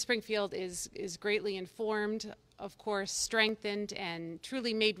work in Springfield is greatly informed, of course, strengthened, and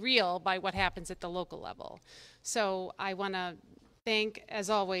truly made real by what happens at the local level. So I want to thank, as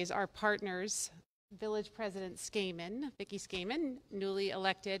always, our partners, Village President Vicki Skaman, newly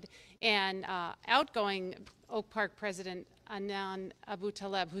elected, and outgoing Oak Park President Anan Abu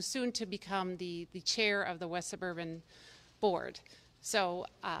Taleb, who's soon to become the chair of the West Suburban Board. So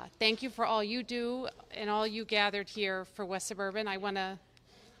thank you for all you do and all you gathered here for West Suburban. I want to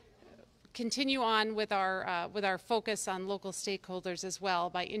continue on with our focus on local stakeholders as well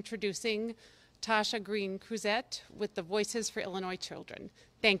by introducing Tasha Green Cruzette with the Voices for Illinois Children.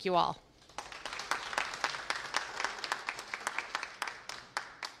 Thank you all.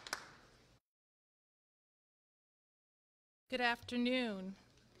 Good afternoon.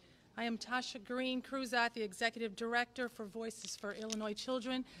 I am Tasha Green Cruzat, the Executive Director for Voices for Illinois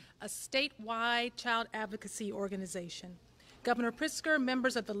Children, a statewide child advocacy organization. Governor Pritzker,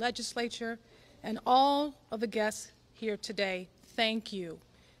 members of the legislature, and all of the guests here today, thank you.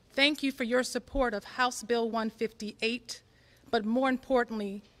 Thank you for your support of House Bill 158, but more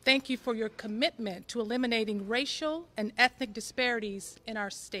importantly, thank you for your commitment to eliminating racial and ethnic disparities in our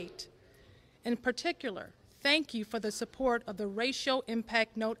state. In particular, thank you for the support of the Racial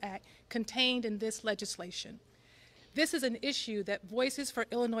Impact Note Act contained in this legislation. This is an issue that Voices for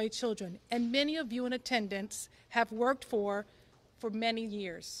Illinois Children and many of you in attendance have worked for many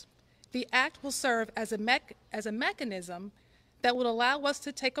years. The act will serve as a mechanism that would allow us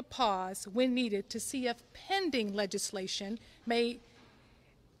to take a pause when needed to see if pending legislation may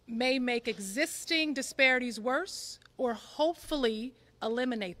make existing disparities worse or hopefully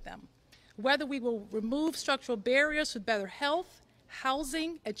eliminate them. Whether we will remove structural barriers for better health,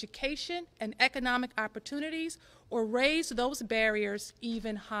 housing, education, and economic opportunities, or raise those barriers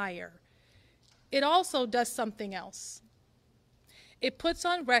even higher. It also does something else. It puts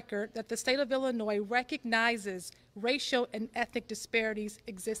on record that the state of Illinois recognizes racial and ethnic disparities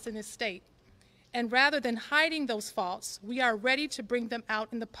exist in this state. And rather than hiding those faults, we are ready to bring them out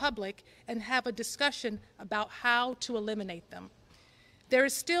in the public and have a discussion about how to eliminate them. There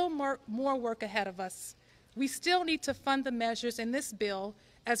is still more work ahead of us. We still need to fund the measures in this bill,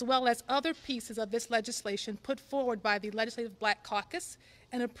 as well as other pieces of this legislation put forward by the Legislative Black Caucus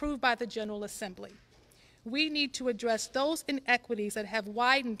and approved by the General Assembly. We need to address those inequities that have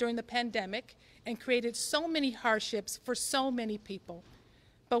widened during the pandemic and created so many hardships for so many people.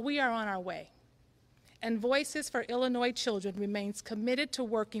 But we are on our way. And Voices for Illinois Children remains committed to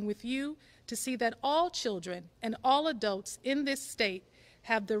working with you to see that all children and all adults in this state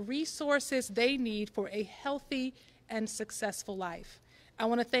have the resources they need for a healthy and successful life. I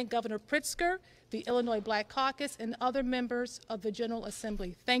want to thank Governor Pritzker, the Illinois Black Caucus, and other members of the General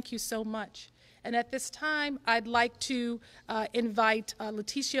Assembly. Thank you so much. And at this time, I'd like to invite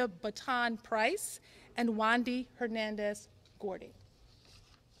Leticia Baton Price and Wandy Hernandez Gordon.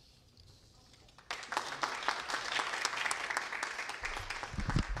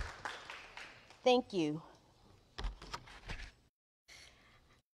 Thank you.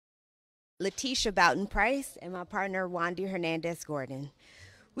 Leticia Boughton Price and my partner, Wandy Hernandez Gordon.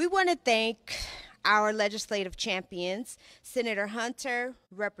 We want to thank our legislative champions, Senator Hunter,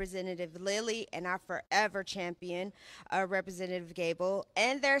 Representative Lilly, and our forever champion, Representative Gable,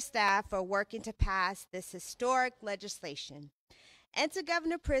 and their staff for working to pass this historic legislation. And to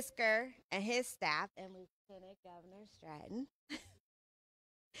Governor Pritzker and his staff, and Lieutenant Governor Stratton,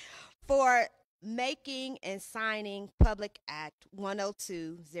 for making and signing Public Act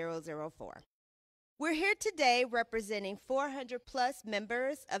 102004. We're here today representing 400 plus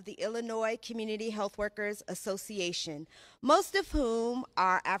members of the Illinois Community Health Workers Association, most of whom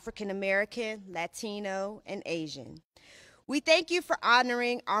are African American, Latino, and Asian. We thank you for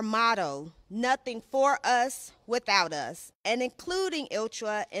honoring our motto, nothing for us without us, and including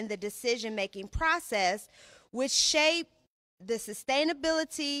ILTRA in the decision-making process, which shaped the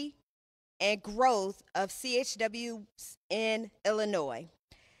sustainability and growth of CHWs in Illinois.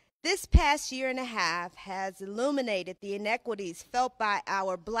 This past year and a half has illuminated the inequities felt by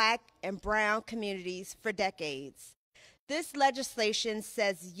our Black and Brown communities for decades. This legislation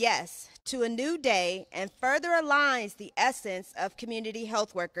says yes to a new day and further aligns the essence of community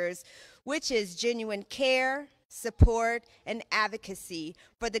health workers, which is genuine care, support, and advocacy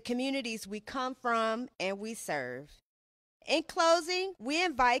for the communities we come from and we serve. In closing, we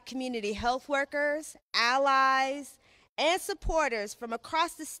invite community health workers, allies, and supporters from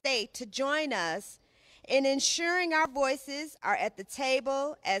across the state to join us in ensuring our voices are at the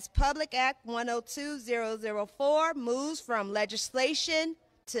table as Public Act 102004 moves from legislation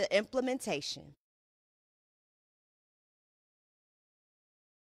to implementation.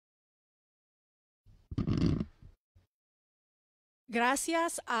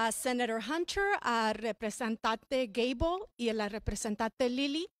 Gracias a Senator Hunter, a representante Gable y a la representante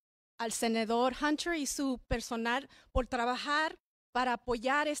Lilly, al senador Hunter y su personal por trabajar para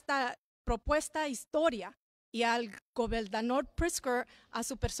apoyar esta propuesta historia y al gobernador Pritzker a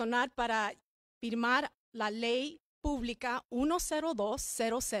su personal para firmar la ley Pública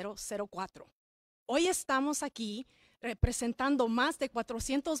 1020004. Hoy estamos aquí representando más de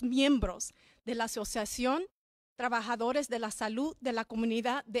 400 miembros de la Asociación Trabajadores de la Salud de la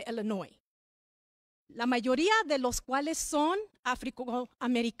Comunidad de Illinois, la mayoría de los cuales son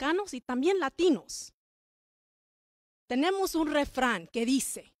afroamericanos y también latinos. Tenemos un refrán que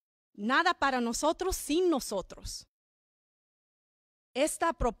dice, nada para nosotros sin nosotros.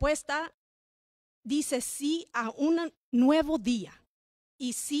 Esta propuesta dice sí a un nuevo día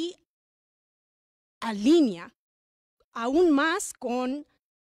y sí alinea aún más con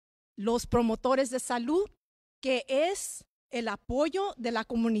los promotores de salud, que es el apoyo de la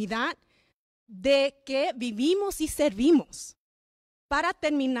comunidad de que vivimos y servimos. Para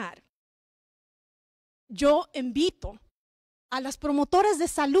terminar, yo invito a las promotoras de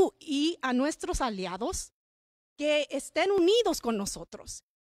salud y a nuestros aliados que estén unidos con nosotros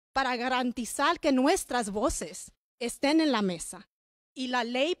para garantizar que nuestras voces estén en la mesa. Y la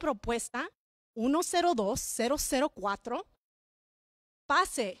ley propuesta 102-004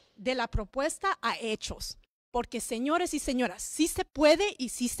 pase de la propuesta a hechos, porque señores y señoras, sí se puede y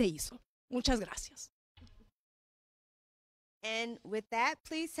sí se hizo. Muchas gracias. And with that,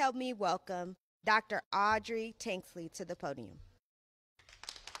 please help me welcome Dr. Audrey Tanksley to the podium.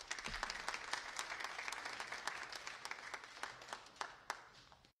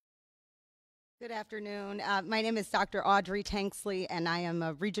 Good afternoon. My name is Dr. Audrey Tanksley, and I am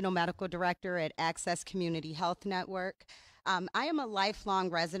a Regional Medical Director at Access Community Health Network. I am a lifelong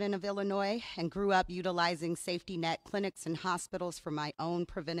resident of Illinois and grew up utilizing safety net clinics and hospitals for my own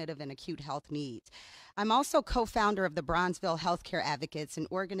preventative and acute health needs. I'm also co-founder of the Bronzeville Healthcare Advocates, an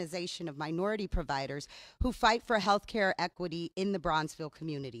organization of minority providers who fight for healthcare equity in the Bronzeville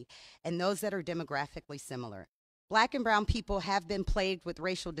community and those that are demographically similar. Black and brown people have been plagued with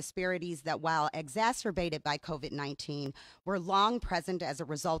racial disparities that, while exacerbated by COVID-19, were long present as a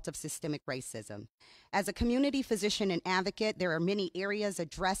result of systemic racism. As a community physician and advocate, there are many areas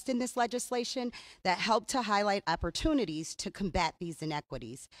addressed in this legislation that help to highlight opportunities to combat these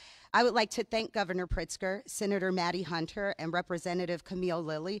inequities. I would like to thank Governor Pritzker, Senator Maddie Hunter, and Representative Camille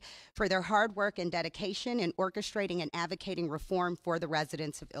Lilly for their hard work and dedication in orchestrating and advocating reform for the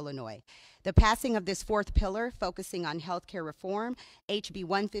residents of Illinois. The passing of this fourth pillar, focusing on healthcare reform, HB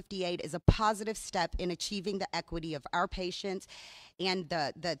 158, is a positive step in achieving the equity of our patients and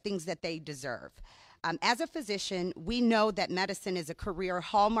the things that they deserve. As a physician, we know that medicine is a career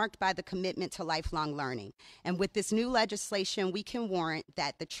hallmarked by the commitment to lifelong learning. And with this new legislation, we can warrant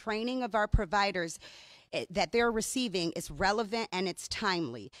that the training of our providers that they're receiving is relevant and it's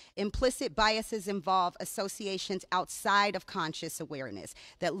timely. Implicit biases involve associations outside of conscious awareness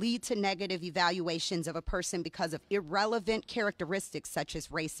that lead to negative evaluations of a person because of irrelevant characteristics such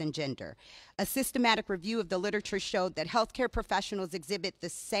as race and gender. A systematic review of the literature showed that healthcare professionals exhibit the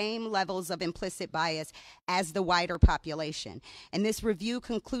same levels of implicit bias as the wider population. And this review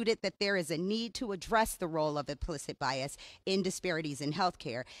concluded that there is a need to address the role of implicit bias in disparities in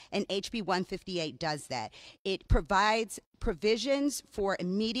healthcare, and HB 158 does that. It provides provisions for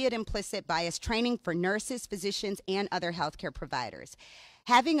immediate implicit bias training for nurses, physicians, and other healthcare providers.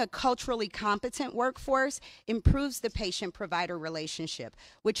 Having a culturally competent workforce improves the patient-provider relationship,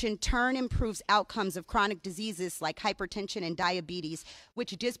 which in turn improves outcomes of chronic diseases like hypertension and diabetes,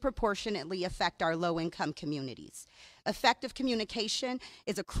 which disproportionately affect our low-income communities. Effective communication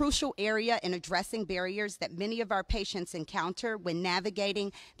is a crucial area in addressing barriers that many of our patients encounter when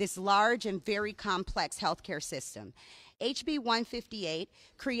navigating this large and very complex healthcare system. HB 158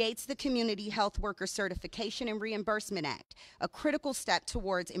 creates the Community Health Worker Certification and Reimbursement Act, a critical step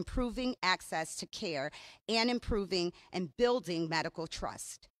towards improving access to care and improving and building medical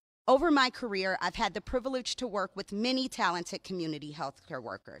trust. Over my career, I've had the privilege to work with many talented community healthcare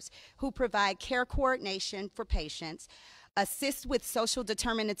workers who provide care coordination for patients, assist with social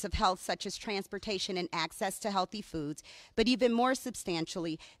determinants of health such as transportation and access to healthy foods, but even more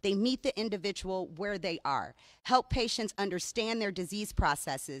substantially, they meet the individual where they are, help patients understand their disease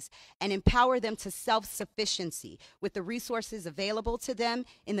processes, and empower them to self-sufficiency with the resources available to them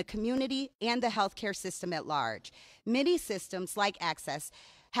in the community and the healthcare system at large. Many systems, like Access,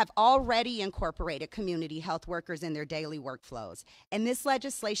 have already incorporated community health workers in their daily workflows. And this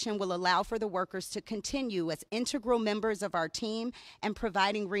legislation will allow for the workers to continue as integral members of our team and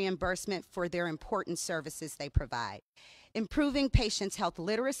providing reimbursement for their important services they provide. Improving patients' health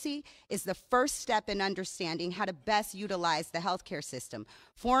literacy is the first step in understanding how to best utilize the healthcare system,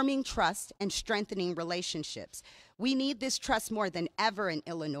 forming trust and strengthening relationships. We need this trust more than ever in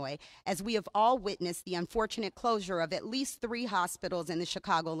Illinois, as we have all witnessed the unfortunate closure of at least 3 hospitals in the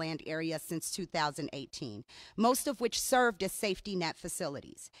Chicagoland area since 2018, most of which served as safety net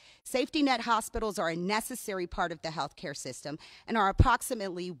facilities. Safety net hospitals are a necessary part of the healthcare system and are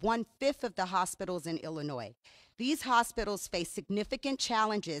approximately 1/5 of the hospitals in Illinois. These hospitals face significant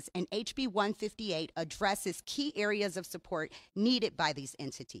challenges, and HB 158 addresses key areas of support needed by these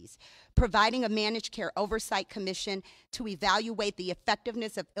entities. Providing a managed care oversight commission to evaluate the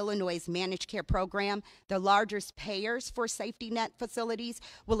effectiveness of Illinois' managed care program, the largest payers for safety net facilities,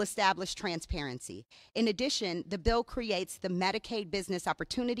 will establish transparency. In addition, the bill creates the Medicaid Business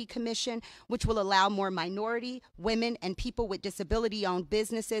Opportunity Commission, which will allow more minority, women, and people with disability-owned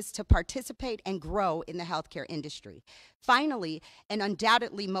businesses to participate and grow in the healthcare industry. Finally, and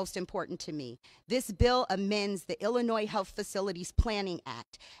undoubtedly most important to me, this bill amends the Illinois Health Facilities Planning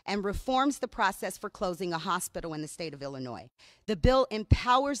Act and reforms the process for closing a hospital in the state of Illinois. The bill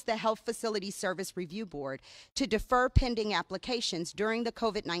empowers the Health Facility Service Review Board to defer pending applications during the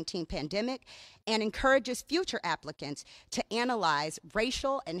COVID-19 pandemic and encourages future applicants to analyze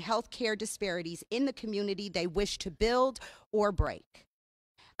racial and health care disparities in the community they wish to build or break.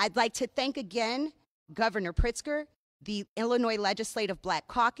 I'd like to thank again Governor Pritzker, the Illinois Legislative Black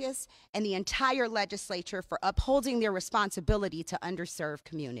Caucus, and the entire legislature for upholding their responsibility to underserved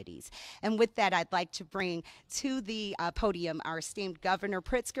communities. And with that, I'd like to bring to the podium our esteemed Governor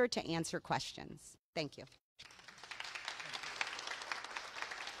Pritzker to answer questions. Thank you.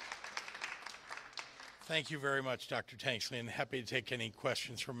 Thank you very much, Dr. Tanksley, and happy to take any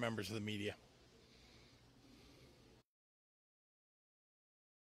questions from members of the media.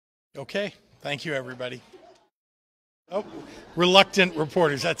 Okay, thank you, everybody. Oh, reluctant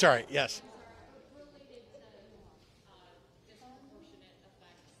reporters, that's all right, yes.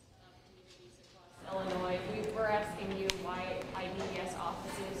 Illinois, we were asking you why IDS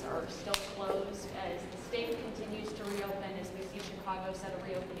offices are still closed as the state continues to reopen, as we see Chicago set a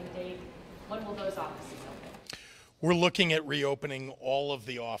reopening date. When will those offices open? We're looking at reopening all of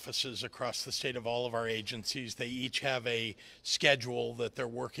the offices across the state of all of our agencies. They each have a schedule that they're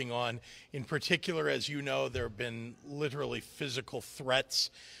working on. In particular, as you know, there have been literally physical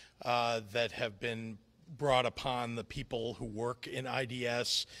threats that have been brought upon the people who work in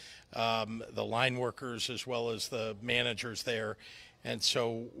IDS, the line workers as well as the managers there. And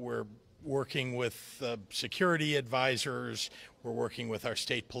so we're working with security advisors, we're working with our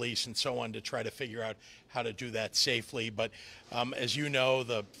state police and so on to try to figure out how to do that safely. But as you know,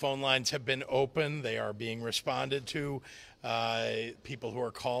 the phone lines have been open. They are being responded to. People who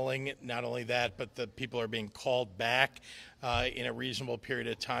are calling, not only that, but the people are being called back in a reasonable period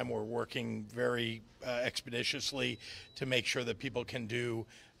of time. We're working very expeditiously to make sure that people can do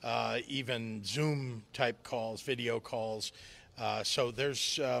even Zoom type calls, video calls. So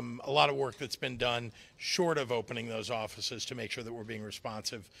there's a lot of work that's been done short of opening those offices to make sure that we're being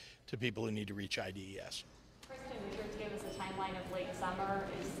responsive to people who need to reach IDES. Kristen, you just gave us a timeline of late summer.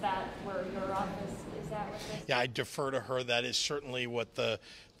 Is that where your office is at with this? Yeah, I defer to her. That is certainly what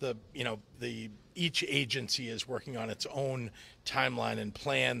each agency is working on its own timeline and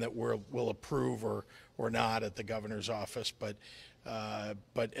plan that we'll approve or not at the governor's office. But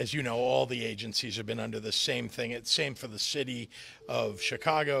as you know, all the agencies have been under the same thing. It's same for the city of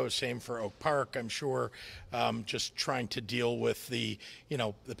Chicago, same for Oak Park, I'm sure, just trying to deal with the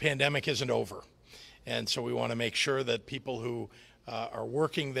pandemic isn't over. And so we want to make sure that people who are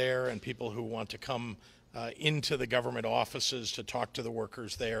working there and people who want to come into the government offices to talk to the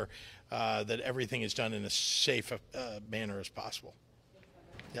workers there, that everything is done in as safe manner as possible.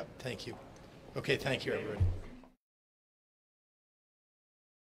 Yep, thank you. Okay, thank you, everybody.